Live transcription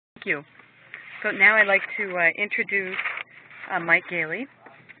Thank you. So now I'd like to introduce Mike Goehle.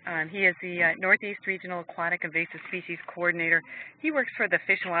 He is the Northeast Regional Aquatic Invasive Species Coordinator. He works for the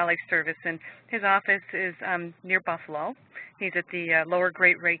Fish and Wildlife Service, and his office is near Buffalo. He's at the Lower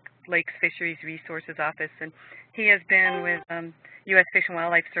Great Lakes Fisheries Resources Office, and he has been with U.S. Fish and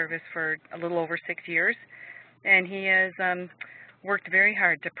Wildlife Service for a little over 6 years, and he has worked very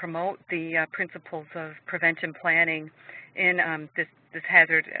hard to promote the principles of prevention planning in this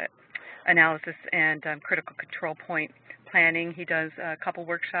hazard analysis and critical control point planning. He does a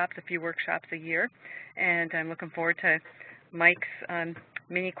few workshops a year, and I'm looking forward to Mike's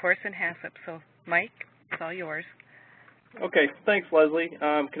mini course in HACCP. So, Mike, it's all yours. Okay, thanks, Leslie.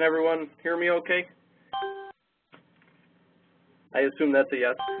 Can everyone hear me okay? I assume that's a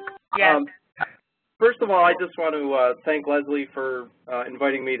yes. Yes. First of all, I just want to thank Leslie for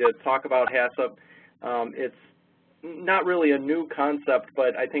inviting me to talk about HACCP. It's not really a new concept,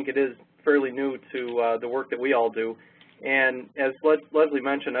 but I think it is fairly new to the work that we all do. And as Leslie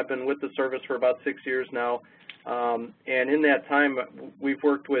mentioned, I've been with the service for about 6 years now, and in that time we've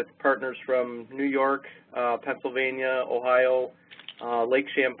worked with partners from New York, Pennsylvania, Ohio, Lake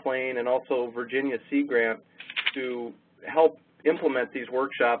Champlain, and also Virginia Sea Grant to help implement these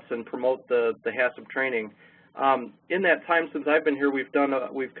workshops and promote the HACCP training. In that time since I've been here,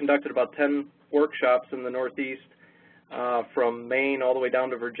 we've conducted about 10 workshops in the Northeast, from Maine all the way down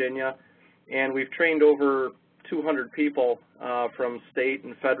to Virginia, and we've trained over 200 people from state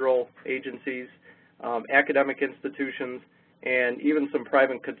and federal agencies, academic institutions, and even some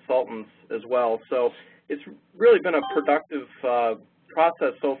private consultants as well. So it's really been a productive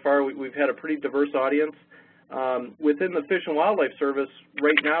process so far. We've had a pretty diverse audience. Within the Fish and Wildlife Service,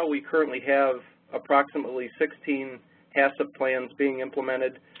 right now we currently have approximately 16 HACCP plans being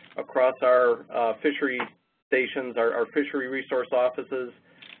implemented across our fishery stations, our fishery resource offices,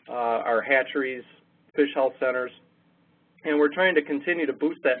 our hatcheries, fish health centers, and we're trying to continue to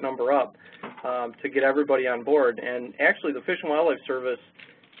boost that number up to get everybody on board. And actually the Fish and Wildlife Service,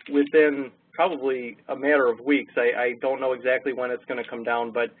 within probably a matter of weeks, I don't know exactly when it's going to come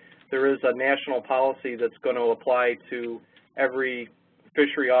down, but there is a national policy that's going to apply to every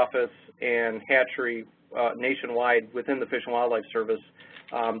fishery office and hatchery nationwide within the Fish and Wildlife Service,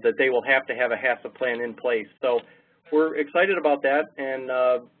 that they will have to have a HACCP plan in place. So we're excited about that and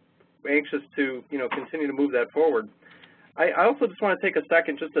anxious to continue to move that forward. I also just want to take a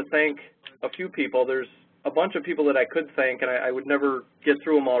second just to thank a few people. There's a bunch of people that I could thank, and I would never get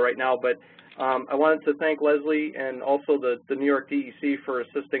through them all right now, but I wanted to thank Leslie and also the New York DEC for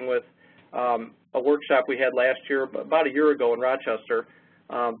assisting with a workshop we had last year, about a year ago in Rochester.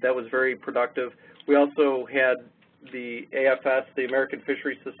 That was very productive. We also had the AFS, the American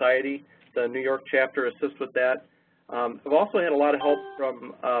Fisheries Society, the New York chapter, assist with that. I've also had a lot of help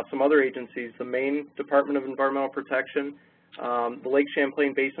from some other agencies, the Maine Department of Environmental Protection, the Lake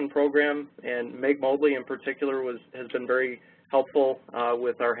Champlain Basin Program, and Meg Mobley in particular has been very helpful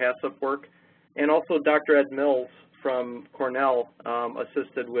with our HACCP work. And also Dr. Ed Mills from Cornell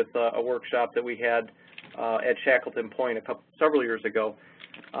assisted with a workshop that we had at Shackleton Point several years ago.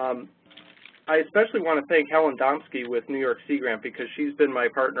 I especially want to thank Helen Domsky with New York Sea Grant because she's been my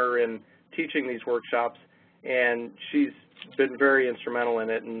partner in teaching these workshops, and she's been very instrumental in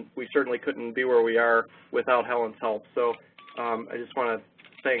it, and we certainly couldn't be where we are without Helen's help. So I just want to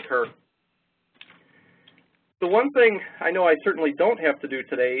thank her. The one thing I know I certainly don't have to do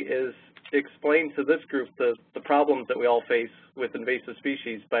today is explain to this group the problems that we all face with invasive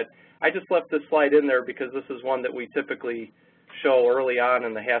species, but I just left this slide in there because this is one that we typically show early on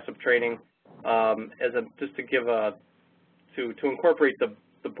in the HACCP training just to give to incorporate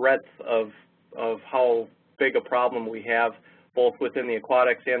the breadth of how big a problem we have both within the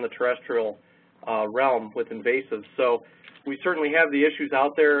aquatics and the terrestrial realm with invasives. So we certainly have the issues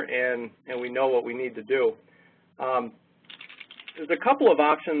out there, and we know what we need to do. There's a couple of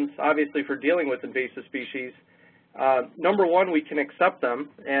options, obviously, for dealing with invasive species. Number one, we can accept them,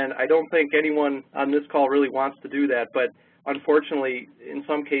 and I don't think anyone on this call really wants to do that, but unfortunately, in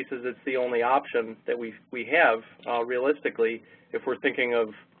some cases, it's the only option that we have realistically if we're thinking of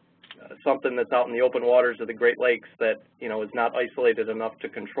something that's out in the open waters of the Great Lakes that is not isolated enough to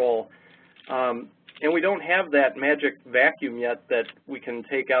control. And we don't have that magic vacuum yet that we can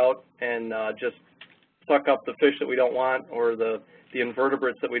take out and just suck up the fish that we don't want or the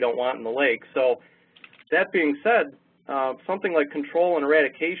invertebrates that we don't want in the lake. So that being said, something like control and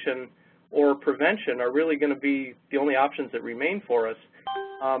eradication or prevention are really going to be the only options that remain for us.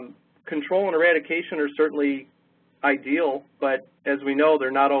 Control and eradication are certainly ideal, but as we know,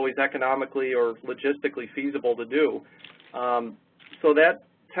 they're not always economically or logistically feasible to do. So that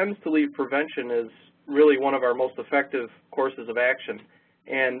tends to leave prevention as really one of our most effective courses of action,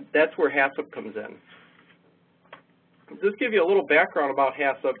 and that's where HACCP comes in. Just give you a little background about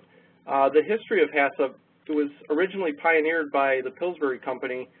HACCP. The history of HACCP was originally pioneered by the Pillsbury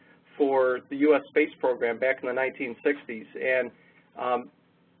Company for the U.S. space program back in the 1960s, and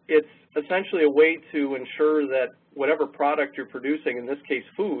it's essentially a way to ensure that whatever product you're producing, in this case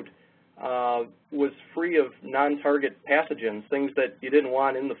food, was free of non-target pathogens, things that you didn't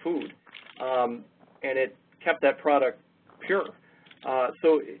want in the food, and it kept that product pure.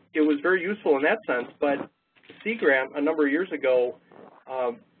 So it was very useful in that sense, but Sea Grant a number of years ago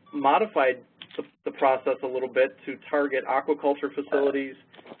modified the process a little bit to target aquaculture facilities,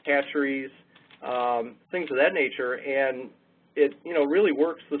 hatcheries, things of that nature, and it really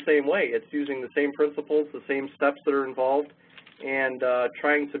works the same way. It's using the same principles, the same steps that are involved, and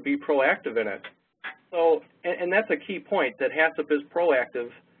trying to be proactive in it. So, and that's a key point, that HACCP is proactive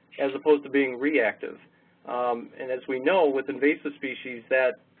as opposed to being reactive. And as we know, with invasive species,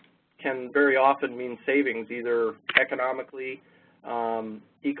 that can very often mean savings, either economically,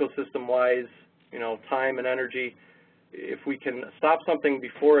 ecosystem-wise, time and energy. If we can stop something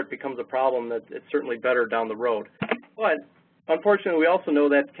before it becomes a problem, that it's certainly better down the road. But unfortunately, we also know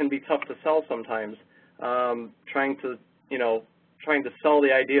that can be tough to sell sometimes. Trying to sell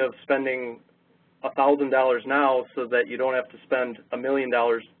the idea of spending $1,000 now so that you don't have to spend $1 million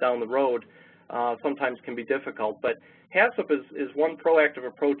down the road sometimes can be difficult. But HACCP is one proactive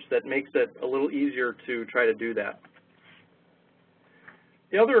approach that makes it a little easier to try to do that.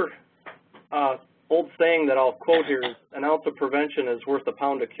 The other old saying that I'll quote here is, an ounce of prevention is worth a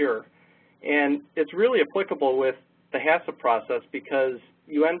pound of cure. And it's really applicable with the HACCP process, because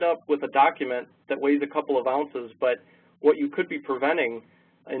you end up with a document that weighs a couple of ounces, but what you could be preventing,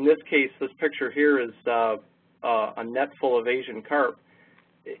 in this case, this picture here is a net full of Asian carp,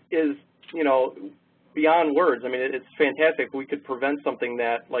 is, beyond words. I mean, it's fantastic. We could prevent something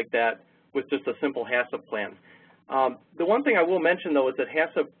like that with just a simple HACCP plan. The one thing I will mention, though, is that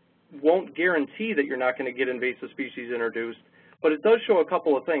HACCP won't guarantee that you're not going to get invasive species introduced, but it does show a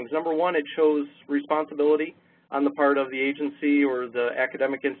couple of things. Number one, it shows responsibility on the part of the agency or the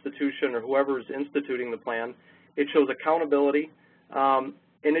academic institution or whoever is instituting the plan. It shows accountability, and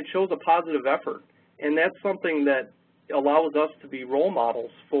it shows a positive effort. And that's something that allows us to be role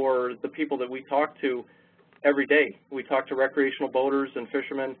models for the people that we talk to every day. We talk to recreational boaters and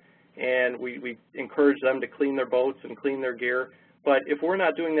fishermen, and we encourage them to clean their boats and clean their gear. But if we're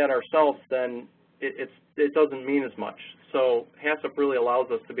not doing that ourselves, then it doesn't mean as much. So HACCP really allows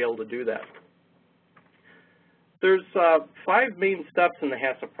us to be able to do that. There's 5 main steps in the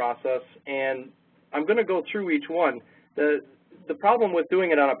HACCP process, and I'm going to go through each one. The problem with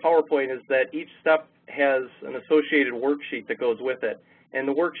doing it on a PowerPoint is that each step has an associated worksheet that goes with it, and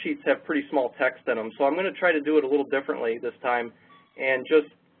the worksheets have pretty small text in them. So I'm going to try to do it a little differently this time and just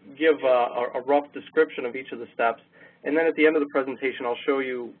give a rough description of each of the steps. And then at the end of the presentation, I'll show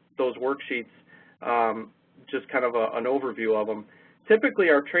you those worksheets, just kind of an overview of them. Typically,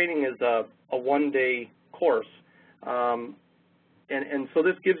 our training is a one-day course. And so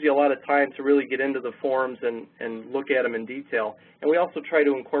this gives you a lot of time to really get into the forms and look at them in detail. And we also try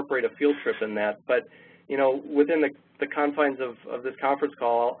to incorporate a field trip in that. But, within the confines of this conference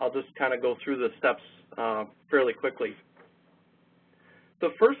call, I'll just kind of go through the steps fairly quickly.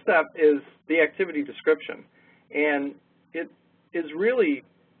 The first step is the activity description. And it's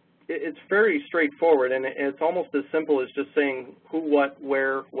very straightforward, and it's almost as simple as just saying who, what,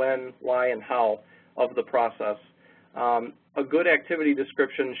 where, when, why, and how of the process. A good activity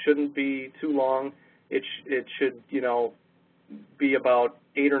description shouldn't be too long. It should, be about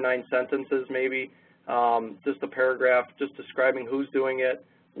 8 or 9 sentences maybe, just a paragraph just describing who's doing it,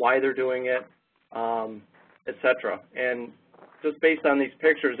 why they're doing it, etc. And just based on these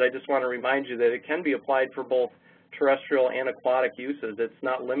pictures, I just want to remind you that it can be applied for both terrestrial and aquatic uses. It's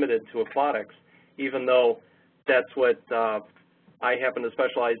not limited to aquatics, even though that's what I happen to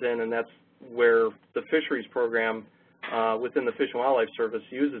specialize in, and that's where the fisheries program within the Fish and Wildlife Service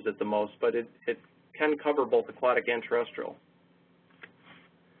uses it the most, but it can cover both aquatic and terrestrial.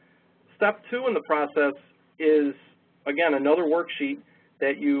 Step 2 in the process is, again, another worksheet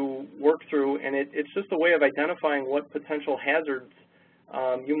that you work through, and it's just a way of identifying what potential hazards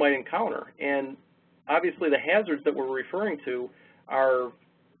you might encounter. And obviously the hazards that we're referring to are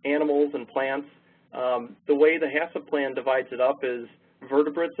animals and plants. The way the HACCP plan divides it up is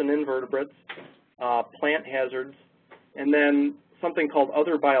vertebrates and invertebrates, plant hazards, and then something called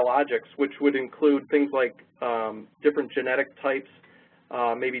other biologics, which would include things like different genetic types,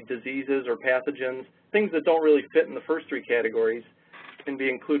 maybe diseases or pathogens, things that don't really fit in the first 3 categories. can be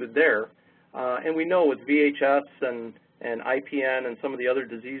included there. And we know with VHS and IPN and some of the other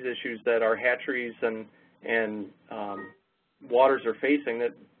disease issues that our hatcheries and waters are facing,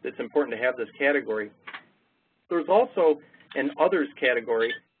 that it's important to have this category. There's also an others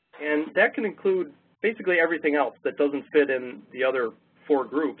category, and that can include basically everything else that doesn't fit in the other 4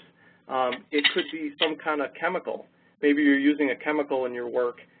 groups. It could be some kind of chemical. Maybe you're using a chemical in your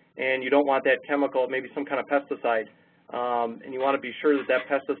work and you don't want that chemical, maybe some kind of pesticide, and you want to be sure that that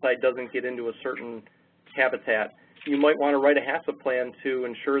pesticide doesn't get into a certain habitat. You might want to write a HACCP plan to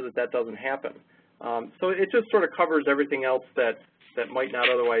ensure that that doesn't happen. So it just sort of covers everything else that might not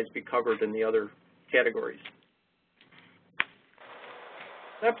otherwise be covered in the other categories.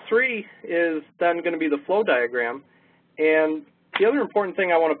 Step 3 is then going to be the flow diagram, and the other important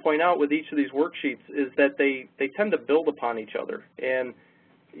thing I want to point out with each of these worksheets is that they tend to build upon each other. And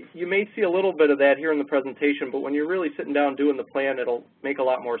you may see a little bit of that here in the presentation, but when you're really sitting down doing the plan, it'll make a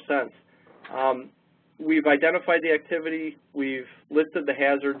lot more sense. We've identified the activity, we've listed the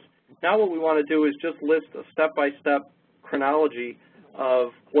hazards. Now what we want to do is just list a step-by-step chronology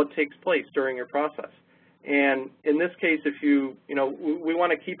of what takes place during your process. And in this case, if we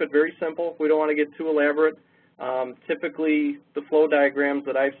want to keep it very simple. We don't want to get too elaborate. Typically, the flow diagrams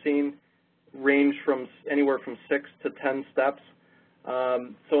that I've seen range from anywhere from 6 to 10 steps.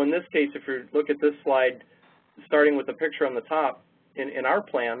 So in this case, if you look at this slide, starting with the picture on the top, in our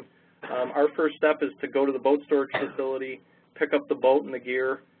plan, our first step is to go to the boat storage facility, pick up the boat and the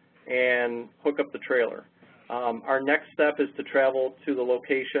gear, and hook up the trailer. Our next step is to travel to the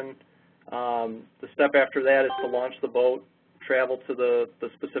location. The step after that is to launch the boat, travel to the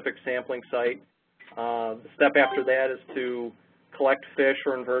specific sampling site. The step after that is to collect fish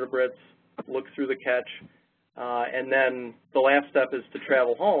or invertebrates, look through the catch, and then the last step is to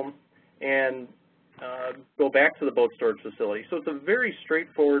travel home and go back to the boat storage facility. So it's a very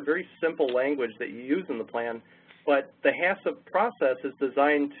straightforward, very simple language that you use in the plan, but the HACCP process is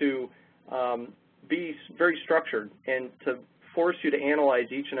designed to be very structured and to force you to analyze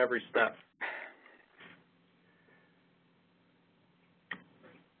each and every step.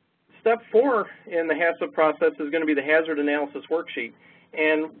 Step 4 in the HACCP process is going to be the hazard analysis worksheet.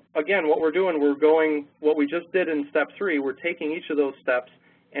 And again, what we're doing, what we just did in step 3, we're taking each of those steps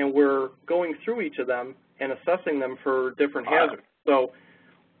and we're going through each of them and assessing them for different hazards. So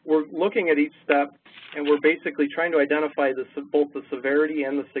we're looking at each step and we're basically trying to identify both the severity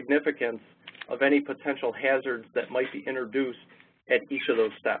and the significance of any potential hazards that might be introduced at each of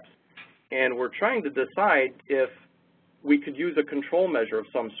those steps. And we're trying to decide if we could use a control measure of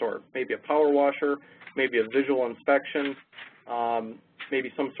some sort, maybe a power washer, maybe a visual inspection,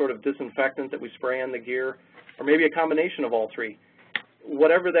 maybe some sort of disinfectant that we spray on the gear, or maybe a combination of all 3.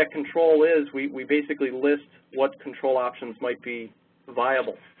 Whatever that control is, we basically list what control options might be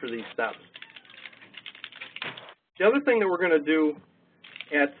viable for these steps. The other thing that we're going to do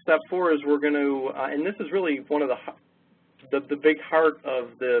at step 4 is we're going to, and this is really one of the big heart of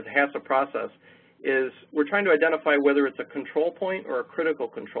the HACCP process, is we're trying to identify whether it's a control point or a critical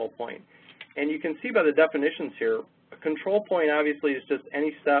control point. And you can see by the definitions here, a control point obviously is just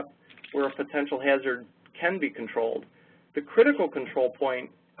any step where a potential hazard can be controlled. The critical control point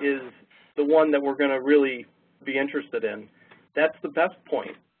is the one that we're going to really be interested in. That's the best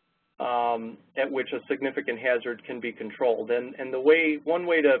point at which a significant hazard can be controlled. And one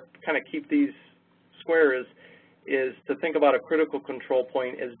way to kind of keep these square is to think about a critical control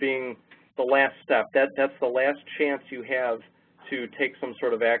point as being the last step. That's the last chance you have to take some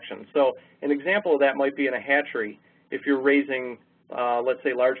sort of action. So an example of that might be in a hatchery. If you're raising, let's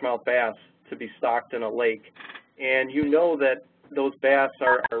say, largemouth bass to be stocked in a lake, and you know that those bass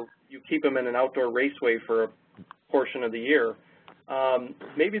you keep them in an outdoor raceway for a portion of the year,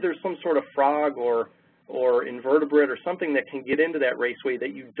 maybe there's some sort of frog or invertebrate or something that can get into that raceway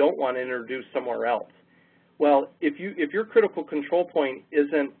that you don't want to introduce somewhere else. Well, if your critical control point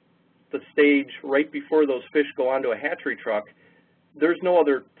isn't the stage right before those fish go onto a hatchery truck, there's no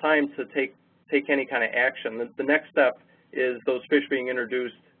other time to take any kind of action. The next step is those fish being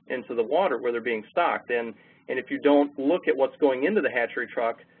introduced into the water where they're being stocked. And if you don't look at what's going into the hatchery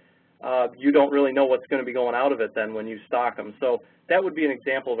truck, you don't really know what's going to be going out of it then when you stock them. So that would be an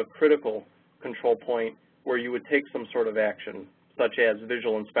example of a critical control point where you would take some sort of action, such as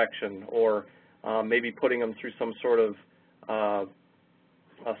visual inspection or maybe putting them through some sort of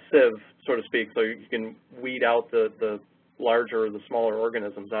a sieve, so to speak, so you can weed out the larger or the smaller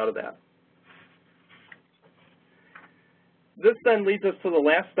organisms out of that. This then leads us to the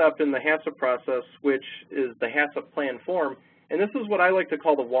last step in the HACCP process, which is the HACCP plan form. And this is what I like to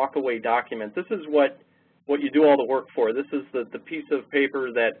call the walk-away document. This is what what you do all the work for. This is the piece of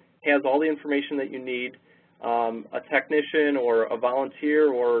paper that has all the information that you need. A technician or a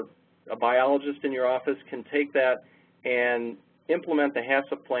volunteer or a biologist in your office can take that and implement the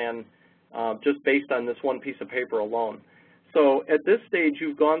HACCP plan just based on this one piece of paper alone. So at this stage,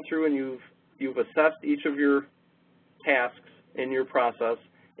 you've gone through and you've assessed each of your tasks in your process,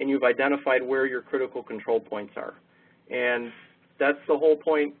 and you've identified where your critical control points are. And that's the whole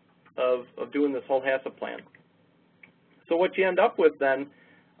point of doing this whole HACCP plan. So what you end up with then,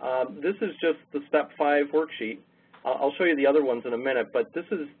 this is just the Step 5 worksheet. I'll show you the other ones in a minute, but this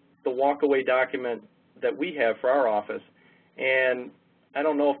is the walk-away document that we have for our office. And I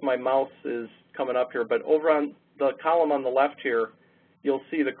don't know if my mouse is coming up here, but over on the column on the left here, you'll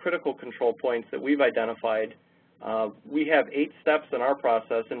see the critical control points that we've identified. We have 8 steps in our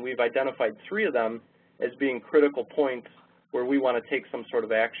process, and we've identified 3 of them as being critical points where we want to take some sort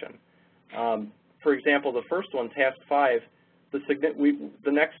of action. For example, the first one, Task 5,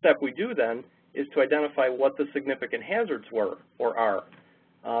 the next step we do then is to identify what the significant hazards were or are.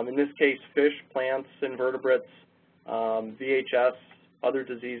 In this case, fish, plants, invertebrates, VHS, other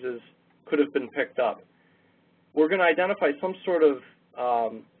diseases could have been picked up. We're going to identify some sort of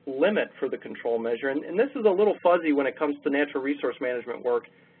limit for the control measure, and this is a little fuzzy when it comes to natural resource management work.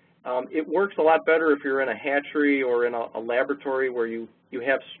 It works a lot better if you're in a hatchery or in a laboratory where you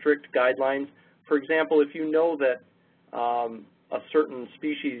have strict guidelines. For example, if you know that a certain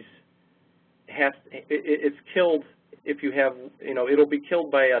species it's killed if you have, it'll be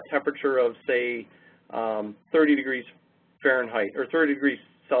killed by a temperature of, say, 30 degrees Fahrenheit or 30 degrees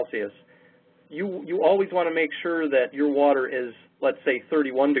Celsius. You always want to make sure that your water is, let's say,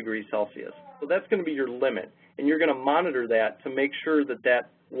 31 degrees Celsius. So that's going to be your limit, and you're going to monitor that to make sure that that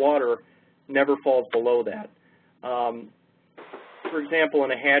water never falls below that. For example,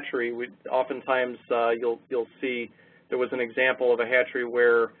 in a hatchery, oftentimes you'll see there was an example of a hatchery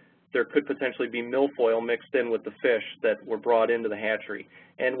where there could potentially be milfoil mixed in with the fish that were brought into the hatchery.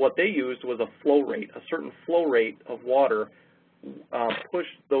 And what they used was a flow rate, a certain flow rate of water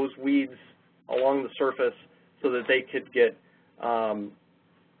pushed those weeds along the surface so that they could get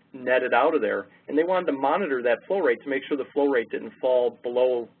netted out of there. And they wanted to monitor that flow rate to make sure the flow rate didn't fall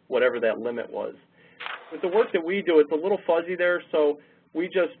below whatever that limit was. With the work that we do, it's a little fuzzy there, so we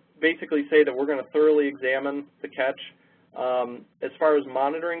just basically say that we're going to thoroughly examine the catch. As far as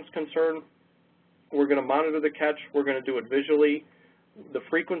monitoring is concerned, we're going to monitor the catch. We're going to do it visually. The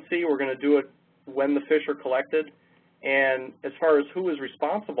frequency, we're going to do it when the fish are collected. And as far as who is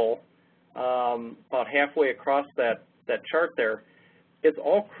responsible, about halfway across that chart there, it's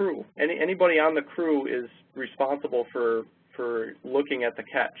all crew. Anybody on the crew is responsible for looking at the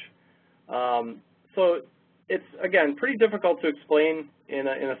catch. So it's, again, pretty difficult to explain in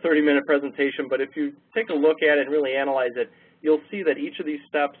a 30-minute presentation, but if you take a look at it and really analyze it, you'll see that each of these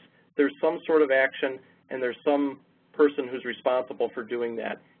steps, there's some sort of action and there's some person who's responsible for doing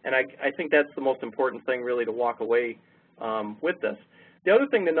that. And I think that's the most important thing really to walk away with this. The other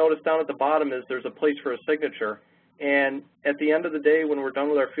thing to notice down at the bottom is there's a place for a signature. And at the end of the day, when we're done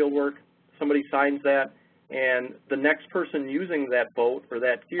with our field work, somebody signs that, and the next person using that boat or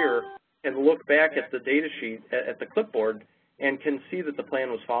that gear can look back at the data sheet, at the clipboard, and can see that the plan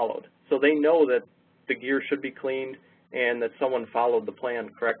was followed. So they know that the gear should be cleaned and that someone followed the plan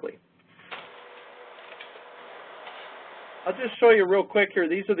correctly. I'll just show you real quick here.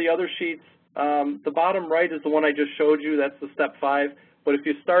 These are the other sheets. The bottom right is the one I just showed you. That's the Step 5. But if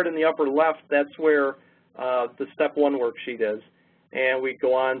you start in the upper left, that's where the Step 1 worksheet is. And we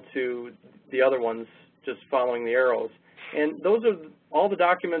go on to the other ones just following the arrows. And those are all the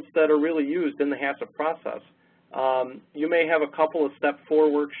documents that are really used in the HACCP process. You may have a couple of Step 4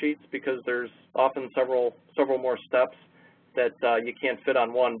 worksheets because there's often several more steps that you can't fit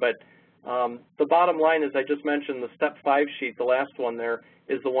on one. But the bottom line is, I just mentioned the Step 5 sheet, the last one there,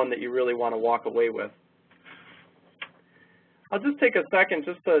 is the one that you really want to walk away with. I'll just take a second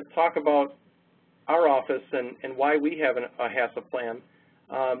just to talk about our office and why we have a HACCP plan.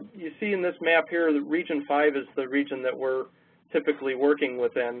 You see in this map here, the Region 5 is the region that we're typically working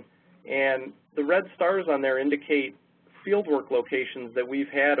within, and the red stars on there indicate fieldwork locations that we've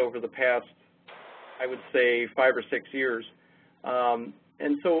had over the past, I would say, 5 or 6 years.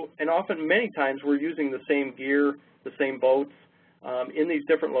 And often, many times, we're using the same gear, the same boats in these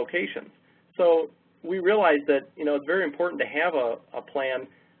different locations. So we realize that, it's very important to have a plan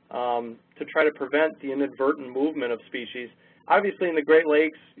to try to prevent the inadvertent movement of species. Obviously, in the Great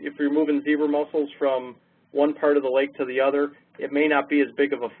Lakes, if you're moving zebra mussels from one part of the lake to the other, it may not be as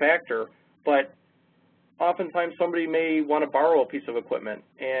big of a factor, but oftentimes somebody may want to borrow a piece of equipment,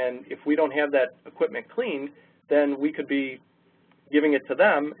 and if we don't have that equipment cleaned, then we could be giving it to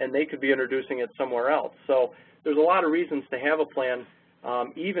them, and they could be introducing it somewhere else. So there's a lot of reasons to have a plan,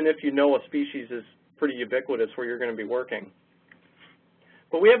 even if you know a species is pretty ubiquitous where you're going to be working.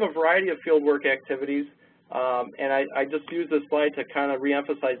 But we have a variety of fieldwork activities, and I just use this slide to kind of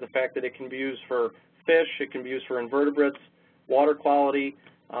reemphasize the fact that it can be used for fish, it can be used for invertebrates, water quality,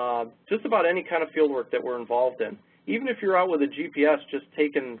 just about any kind of fieldwork that we're involved in. Even if you're out with a GPS just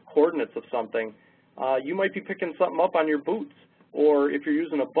taking coordinates of something, you might be picking something up on your boots, or if you're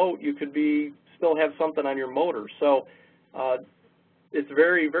using a boat, you could still have something on your motor. So it's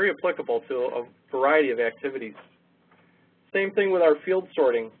very, very applicable to a variety of activities. Same thing with our field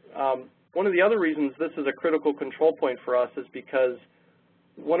sorting. One of the other reasons this is a critical control point for us is because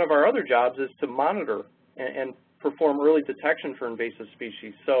one of our other jobs is to monitor and perform early detection for invasive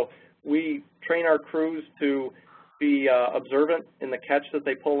species. So we train our crews to be observant in the catch that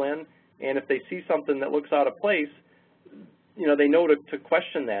they pull in, and if they see something that looks out of place, you know, they know to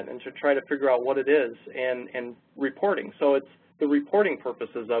question that and to try to figure out what it is, and reporting. So it's the reporting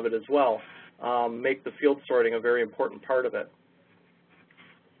purposes of it as well make the field sorting a very important part of it.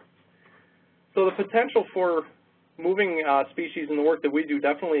 So the potential for moving species in the work that we do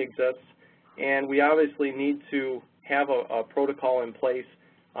definitely exists, and we obviously need to have a protocol in place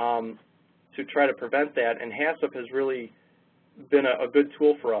to try to prevent that, and HACCP has really been a good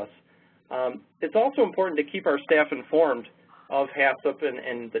tool for us. It's also important to keep our staff informed of HACCP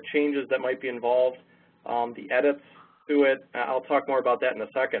and the changes that might be involved, the edits to it. I'll talk more about that in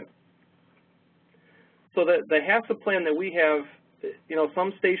a second. So the HACCP plan that we have, you know,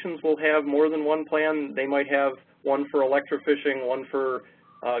 some stations will have more than one plan. They might have one for electrofishing, one for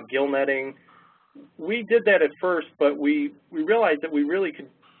gill netting. We did that at first, but we realized that we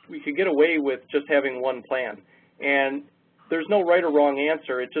could get away with just having one plan. And there's no right or wrong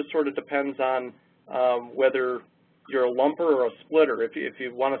answer. It just sort of depends on whether you're a lumper or a splitter. If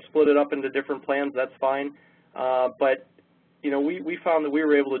you want to split it up into different plans, that's fine. But you know, we found that we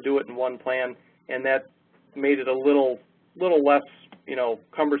were able to do it in one plan, and that made it a little less, you know,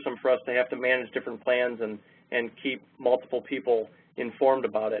 cumbersome for us to have to manage different plans and keep multiple people informed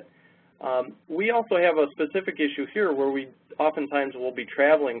about it. We also have a specific issue here where we oftentimes will be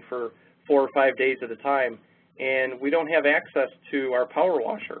traveling for 4 or 5 days at a time, and we don't have access to our power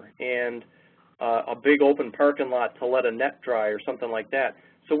washer and a big open parking lot to let a net dry or something like that.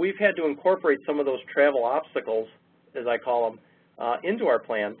 So we've had to incorporate some of those travel obstacles, as I call them, into our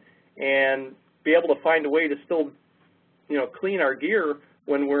plan, and be able to find a way to still, you know, clean our gear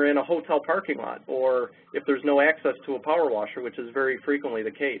when we're in a hotel parking lot, or if there's no access to a power washer, which is very frequently the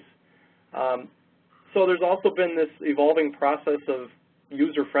case. So there's also been this evolving process of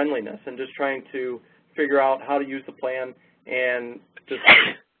user friendliness and just trying to figure out how to use the plan and just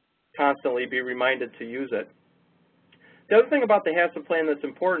constantly be reminded to use it. The other thing about the HACCP plan that's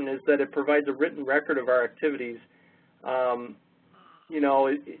important is that it provides a written record of our activities. You know,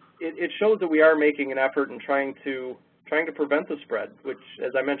 it shows that we are making an effort in trying to prevent the spread, which,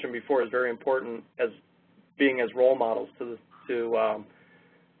 as I mentioned before, is very important as being as role models to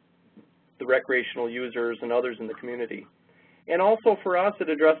the recreational users and others in the community. And also for us, it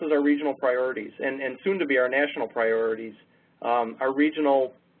addresses our regional priorities and soon to be our national priorities. Our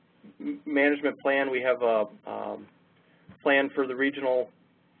regional management plan, we have a plan for the Regional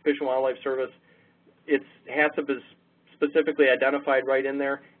Fish and Wildlife Service. HACCP is specifically identified right in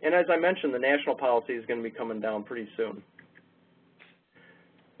there. And as I mentioned, the national policy is going to be coming down pretty soon.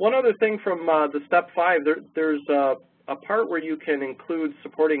 One other thing from the step 5, there's a part where you can include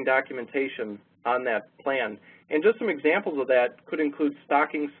supporting documentation on that plan. And just some examples of that could include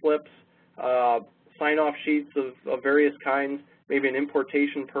stocking slips, sign-off sheets of various kinds, maybe an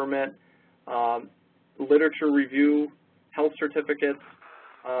importation permit, literature review, health certificates.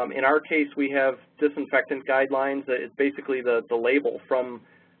 In our case, we have disinfectant guidelines. It's basically the label from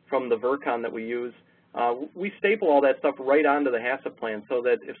the Virkon that we use. We staple all that stuff right onto the HACCP plan so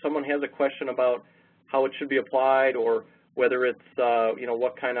that if someone has a question about how it should be applied, or whether it's, you know,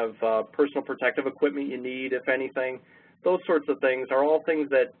 what kind of personal protective equipment you need, if anything, those sorts of things are all things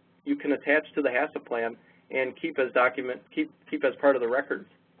that you can attach to the HACCP plan and keep as keep as part of the records.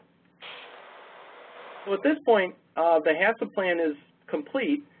 So at this point, the HACCP plan is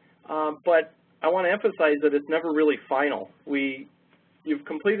complete, but I want to emphasize that it's never really final. You've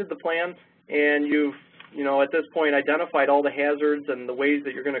completed the plan, and you've, you know, at this point identified all the hazards and the ways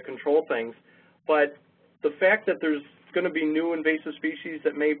that you're going to control things. But the fact that there's going to be new invasive species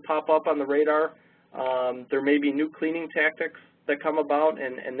that may pop up on the radar, there may be new cleaning tactics that come about,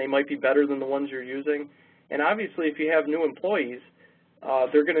 and they might be better than the ones you're using. And obviously, if you have new employees,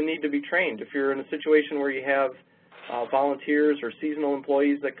 they're going to need to be trained. If you're in a situation where you have volunteers or seasonal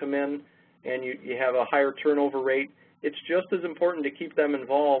employees that come in and you have a higher turnover rate, it's just as important to keep them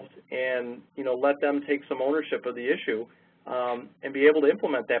involved and let them take some ownership of the issue and be able to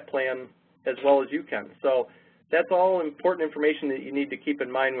implement that plan as well as you can. So that's all important information that you need to keep in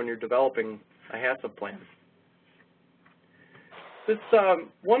mind when you're developing a HACCP plan. This,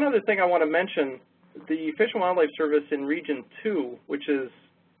 one other thing I want to mention, the Fish and Wildlife Service in Region 2, which is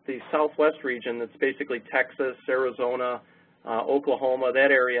the southwest region that's basically Texas, Arizona, Oklahoma,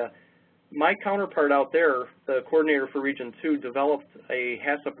 that area, my counterpart out there, the coordinator for Region 2, developed a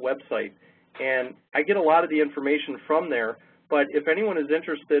HACCP website. And I get a lot of the information from there, but if anyone is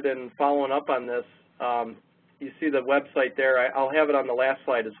interested in following up on this, you see the website there. I'll have it on the last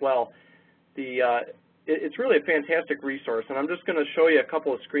slide as well. It's really a fantastic resource, and I'm just going to show you a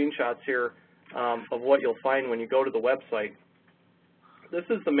couple of screenshots here of what you'll find when you go to the website. This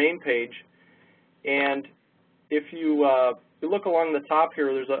is the main page, and if you look along the top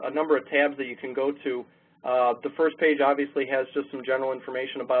here, there's a number of tabs that you can go to. The first page obviously has just some general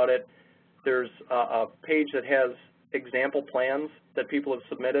information about it. There's a page that has example plans that people have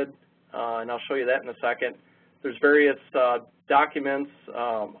submitted, and I'll show you that in a second. There's various documents,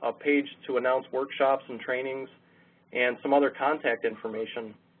 a page to announce workshops and trainings, and some other contact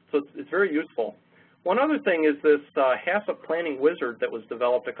information. So it's very useful. One other thing is this HACCP Planning Wizard that was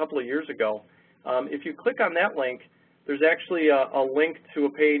developed a couple of years ago. If you click on that link, there's actually a link to a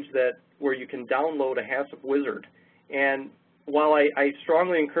page where you can download a HACCP Wizard. And while I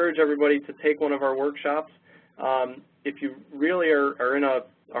strongly encourage everybody to take one of our workshops, if you really are in a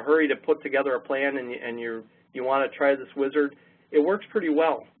hurry to put together a plan and you want to try this wizard, it works pretty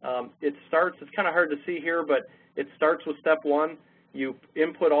well. It's kind of hard to see here, but it starts with step 1. You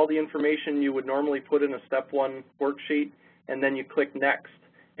input all the information you would normally put in a step 1 worksheet, and then you click next,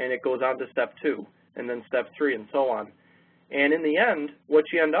 and it goes on to step 2, and then step 3, and so on. And in the end, what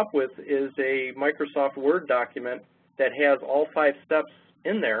you end up with is a Microsoft Word document that has all 5 steps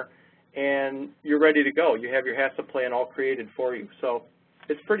in there, and you're ready to go. You have your HACCP plan all created for you. So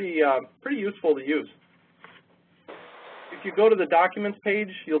it's pretty useful to use. If you go to the documents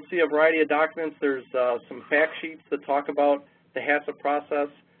page, you'll see a variety of documents. There's some fact sheets that talk about the HACCP process.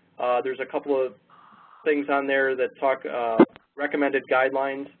 There's a couple of things on there that talk recommended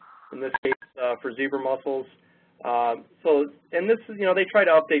guidelines, in this case for zebra mussels. And this is, they try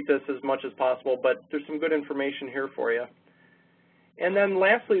to update this as much as possible, but there's some good information here for you. And then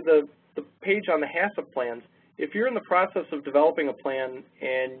lastly, the page on the HACCP plans. If you're in the process of developing a plan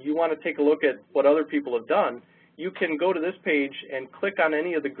and you want to take a look at what other people have done, you can go to this page and click on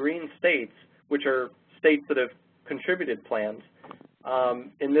any of the green states, which are states that have contributed plans.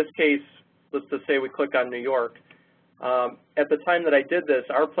 In this case, let's just say we click on New York. At the time that I did this,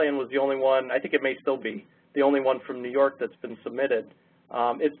 our plan was the only one, I think it may still be, the only one from New York that's been submitted.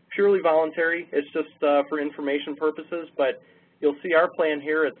 It's purely voluntary. It's just for information purposes, but you'll see our plan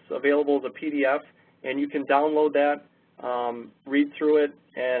here. It's available as a PDF, and you can download that, read through it,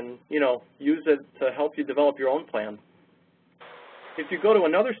 and use it to help you develop your own plan. If you go to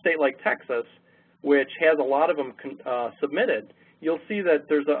another state like Texas, which has a lot of them submitted, you'll see that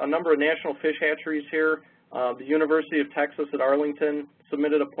there's a number of national fish hatcheries here. The University of Texas at Arlington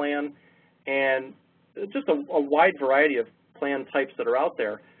submitted a plan, and just a wide variety of plan types that are out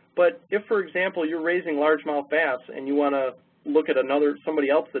there. But if, for example, you're raising largemouth bass and you want to look at somebody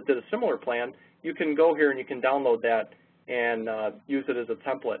else that did a similar plan, you can go here and you can download that and use it as a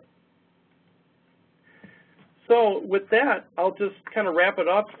template. So with that, I'll just kind of wrap it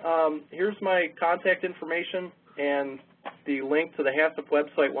up. Here's my contact information and the link to the HACCP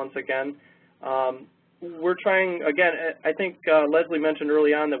website once again. We're trying, again, I think Leslie mentioned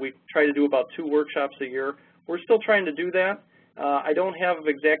early on that we try to do about 2 workshops a year. We're still trying to do that. I don't have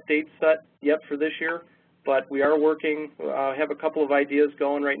exact dates set yet for this year, but we are working. I have a couple of ideas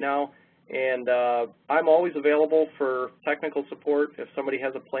going right now, and I'm always available for technical support. If somebody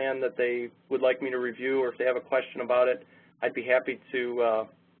has a plan that they would like me to review, or if they have a question about it, I'd be happy to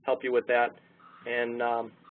help you with that. And